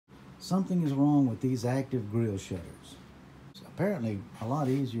Something is wrong with these active grille shutters. It's apparently a lot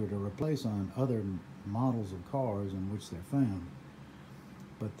easier to replace on other models of cars in which they're found.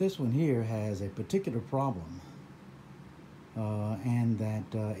 But this one here has a particular problem, and that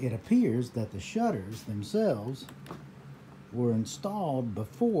it appears that the shutters themselves were installed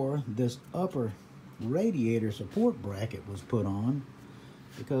before this upper radiator support bracket was put on,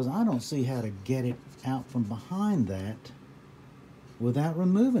 because I don't see how to get it out from behind that without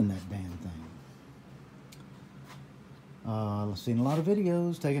removing that damn thing. I've seen a lot of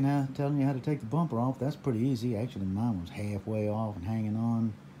videos telling you how to take the bumper off. That's pretty easy. Actually, mine was halfway off and hanging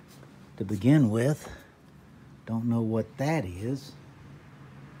on to begin with. Don't know what that is.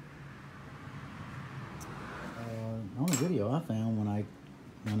 The only video I found when I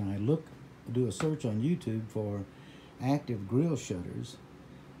do a search on YouTube for active grille shutters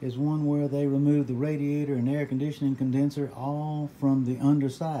is one where they remove the radiator and air conditioning condenser all from the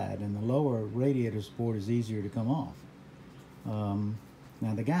underside, and the lower radiator support is easier to come off.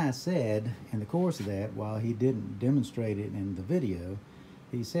 Now the guy said in the course of that, while he didn't demonstrate it in the video,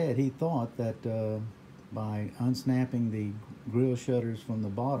 he said he thought that by unsnapping the grille shutters from the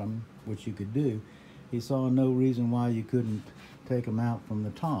bottom, which you could do, he saw no reason why you couldn't take them out from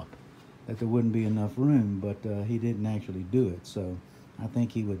the top, that there wouldn't be enough room, but he didn't actually do it. So I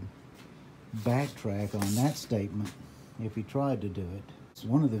think he would backtrack on that statement if he tried to do it. It's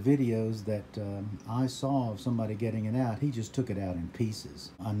one of the videos that I saw of somebody getting it out. He just took it out in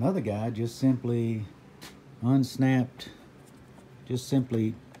pieces. Another guy just simply unsnapped, just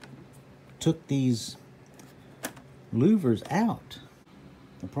simply took these louvers out.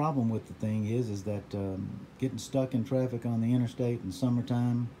 The problem with the thing is that getting stuck in traffic on the interstate in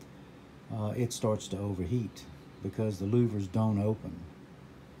summertime, it starts to overheat because the louvers don't open.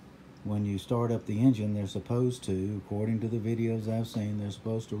 When you start up the engine, they're supposed to, according to the videos I've seen, they're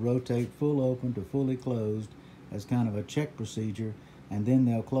supposed to rotate full open to fully closed as kind of a check procedure, and then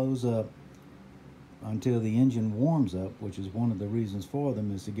they'll close up until the engine warms up, which is one of the reasons for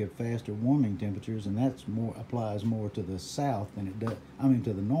them, is to get faster warming temperatures, and that's applies more to the south than it does,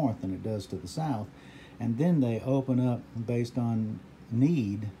 to the north than it does to the south. And then they open up based on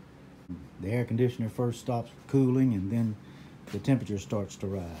need. The air conditioner first stops cooling, and then the temperature starts to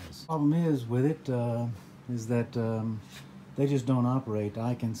rise. The problem is with it is that they just don't operate.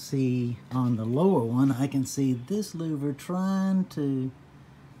 I can see on the lower one, I can see this louver trying to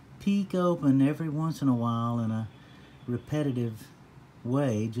peek open every once in a while in a repetitive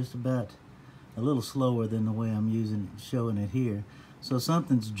way, just about a little slower than the way I'm showing it here. So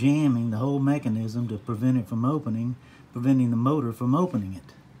something's jamming the whole mechanism to prevent it from opening, preventing the motor from opening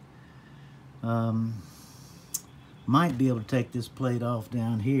it. Might be able to take this plate off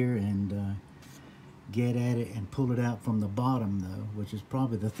down here and get at it and pull it out from the bottom though, which is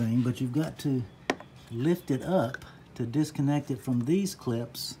probably the thing, but you've got to lift it up to disconnect it from these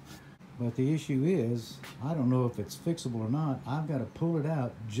clips. But the issue is, I don't know if it's fixable or not. I've got to pull it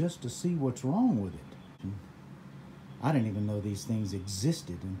out just to see what's wrong with it. I didn't even know these things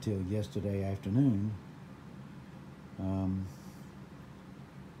existed until yesterday afternoon.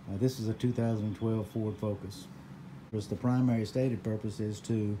 This is a 2012 Ford Focus. The primary stated purpose is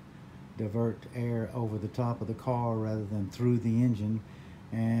to divert air over the top of the car rather than through the engine.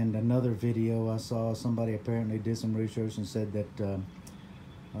 And another video I saw, somebody apparently did some research and said that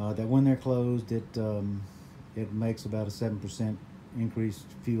that when they're closed, it makes about a 7% increased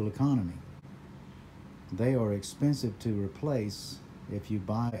fuel economy. They are expensive to replace if you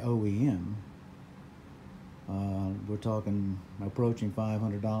buy OEM. We're talking approaching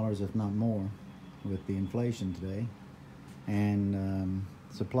 $500, if not more, with the inflation today and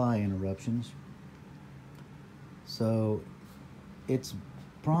supply interruptions. So it's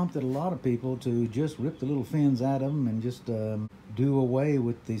prompted a lot of people to just rip the little fins out of them and just do away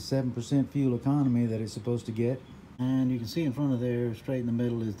with the 7% fuel economy that it's supposed to get. And you can see in front of there, straight in the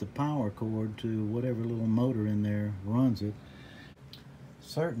middle, is the power cord to whatever little motor in there runs it.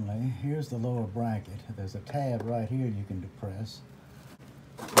 Certainly, here's the lower bracket. There's a tab right here you can depress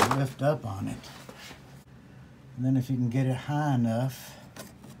to lift up on it. And then if you can get it high enough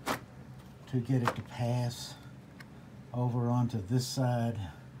to get it to pass over onto this side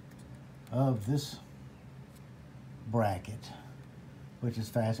of this bracket, which is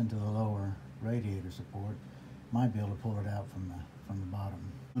fastened to the lower radiator support, might be able to pull it out from the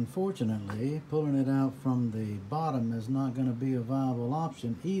bottom. Unfortunately, pulling it out from the bottom is not going to be a viable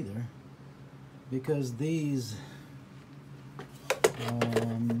option either, because these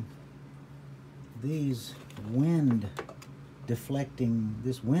wind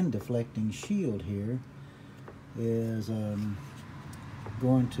deflecting shield here is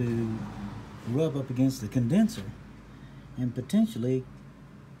going to rub up against the condenser and potentially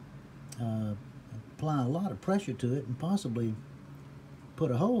apply a lot of pressure to it and possibly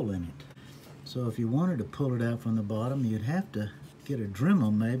put a hole in it. So if you wanted to pull it out from the bottom, you'd have to get a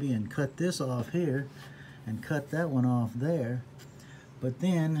Dremel maybe and cut this off here and cut that one off there. But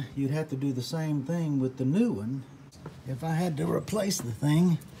then you'd have to do the same thing with the new one. If I had to replace the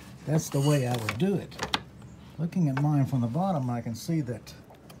thing, that's the way I would do it. Looking at mine from the bottom, I can see that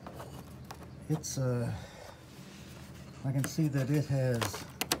it's I can see that it has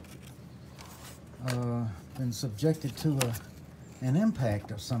been subjected to an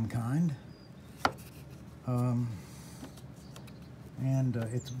impact of some kind, and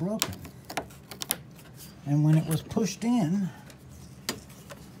it's broken. And when it was pushed in,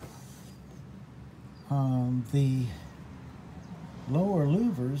 the lower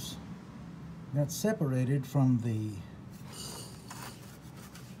louvers got separated from the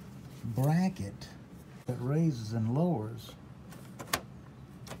bracket that raises and lowers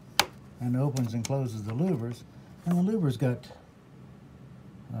and opens and closes the louvers, and the louvers got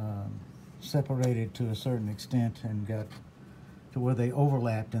separated to a certain extent and got to where they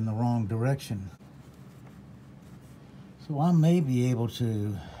overlapped in the wrong direction. So I may be able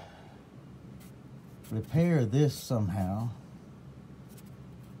to repair this somehow,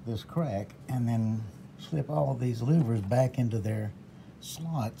 this crack, and then slip all of these louvers back into their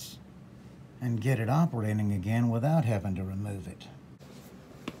slots and get it operating again without having to remove it.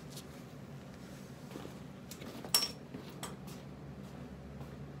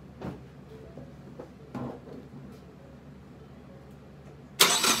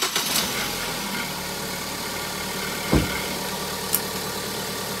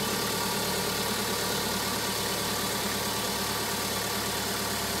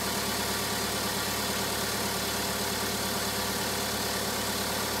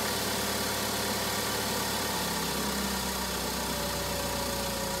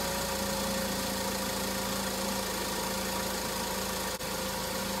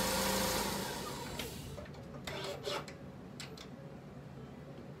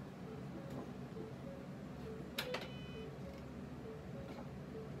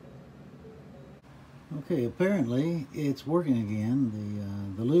 Okay, apparently it's working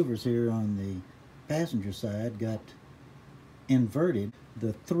again. The louvers here on the passenger side got inverted.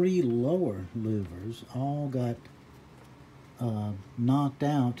 The three lower louvers all got knocked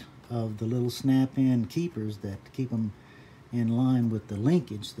out of the little snap-in keepers that keep them in line with the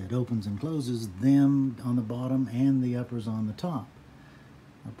linkage that opens and closes them on the bottom and the uppers on the top.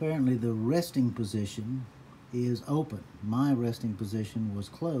 Apparently the resting position is open. My resting position was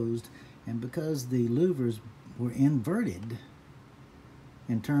closed, and because the louvers were inverted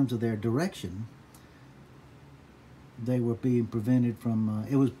in terms of their direction, they were being prevented from,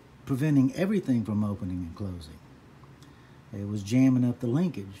 it was preventing everything from opening and closing. It was jamming up the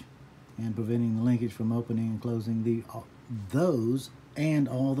linkage and preventing the linkage from opening and closing those and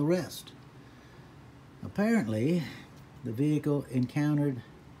all the rest. Apparently, the vehicle encountered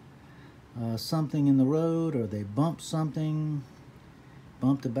something in the road, or they bumped something,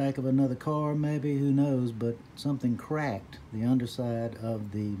 bumped the back of another car maybe, who knows, but something cracked the underside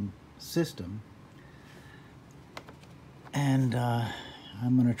of the system. And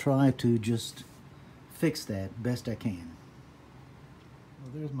I'm going to try to just fix that best I can.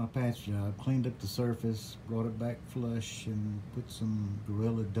 Well, there's my patch job. Cleaned up the surface, brought it back flush, and put some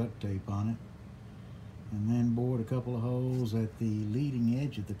Gorilla duct tape on it. And then bored a couple of holes at the leading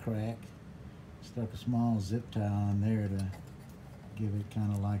edge of the crack. Stuck a small zip tie on there to give it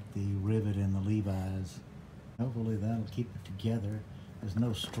kind of like the rivet in the Levi's. Hopefully that'll keep it together. There's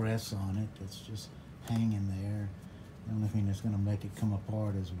no stress on it. It's just hanging there. The only thing that's going to make it come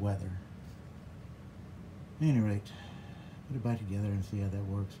apart is weather. At any rate, put it back together and see how that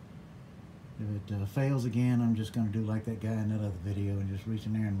works. If it fails again, I'm just going to do like that guy in that other video and just reach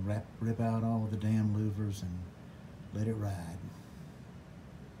in there and rip out all of the damn louvers and let it ride.